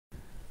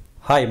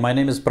Hi, my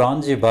name is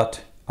Pranji,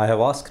 but I have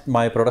asked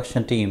my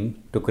production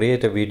team to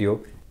create a video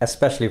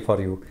especially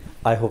for you.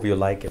 I hope you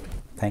like it.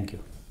 Thank you.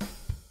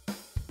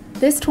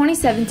 This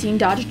 2017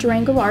 Dodge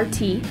Durango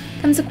RT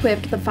comes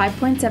equipped with a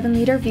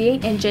 5.7-liter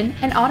V8 engine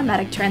and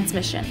automatic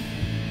transmission,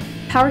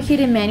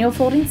 power-heated manual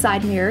folding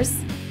side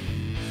mirrors,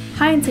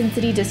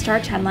 high-intensity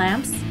discharge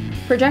headlamps,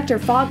 projector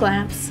fog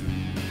lamps,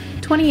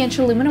 20-inch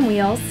aluminum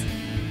wheels,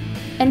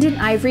 and an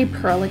ivory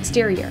pearl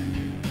exterior.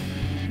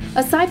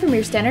 Aside from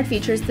your standard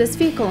features, this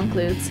vehicle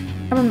includes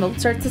a remote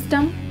start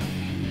system,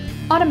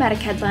 automatic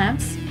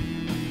headlamps,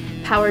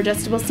 power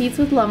adjustable seats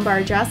with lumbar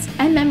adjust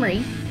and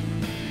memory,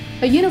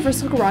 a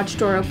universal garage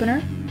door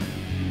opener,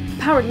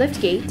 powered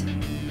liftgate,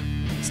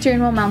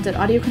 steering wheel mounted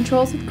audio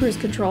controls with cruise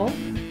control,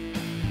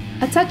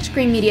 a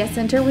touchscreen media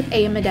center with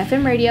AM and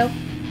FM radio,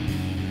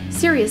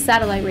 Sirius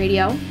satellite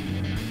radio,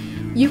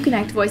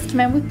 Uconnect voice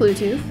command with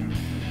Bluetooth,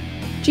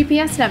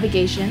 GPS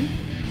navigation,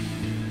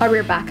 a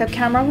rear backup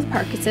camera with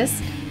park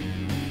assist,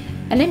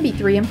 an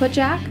MP3 input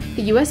jack,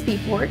 a USB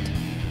port,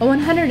 a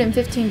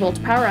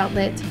 115-volt power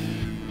outlet,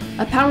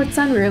 a powered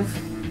sunroof,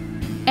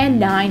 and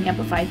 9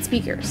 amplified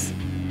speakers.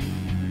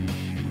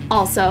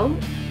 Also,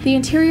 the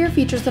interior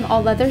features an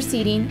all-leather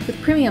seating with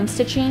premium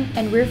stitching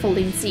and rear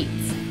folding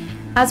seats.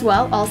 As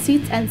well, all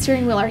seats and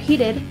steering wheel are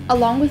heated,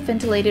 along with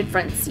ventilated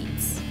front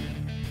seats.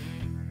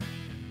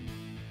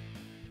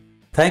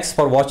 Thanks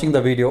for watching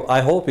the video.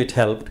 I hope it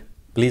helped.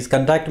 Please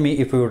contact me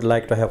if you would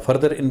like to have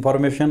further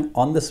information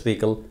on this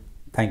vehicle.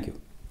 Thank you.